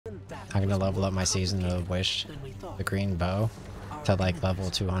I'm gonna level up my Season of Wish, the green bow, to like level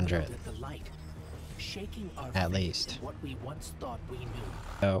 200. At least.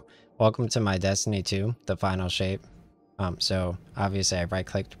 So, welcome to my Destiny 2, the final shape. So obviously I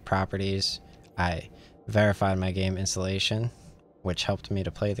right-clicked properties, I verified my game installation, which helped me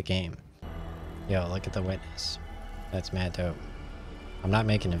to play the game. Yo, look at the witness. That's mad dope. I'm not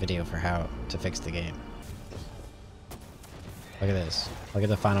making a video for how to fix the game. Look at this. Look at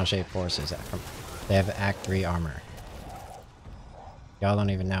the final shape forces. They have Act 3 armor. Y'all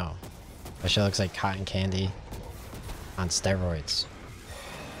don't even know. That shit looks like cotton candy on steroids.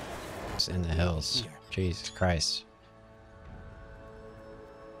 It's in the hills. Jesus Christ.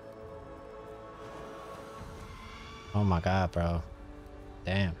 Oh my god, bro.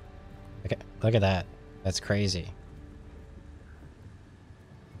 Damn. Look at that. That's crazy.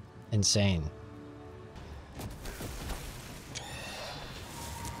 Insane.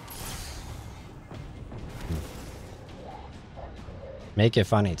 Make it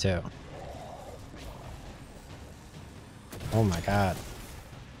funny too. Oh my god.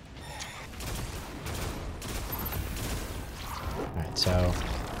 Alright, so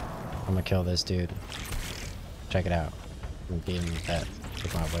I'm gonna kill this dude. Check it out. I'm beating him with that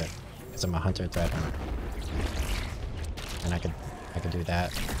with my whip. Because I'm a hunter threat hunter. And I could do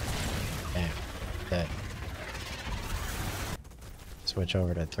that. Damn. Dead. Switch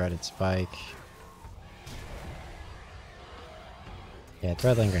over to threaded spike. Yeah,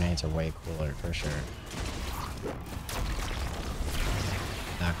 threadling grenades are way cooler for sure.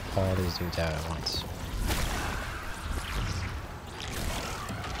 Knock all these dudes out at once.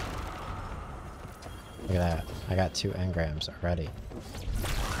 Look at that. I got 2 engrams already.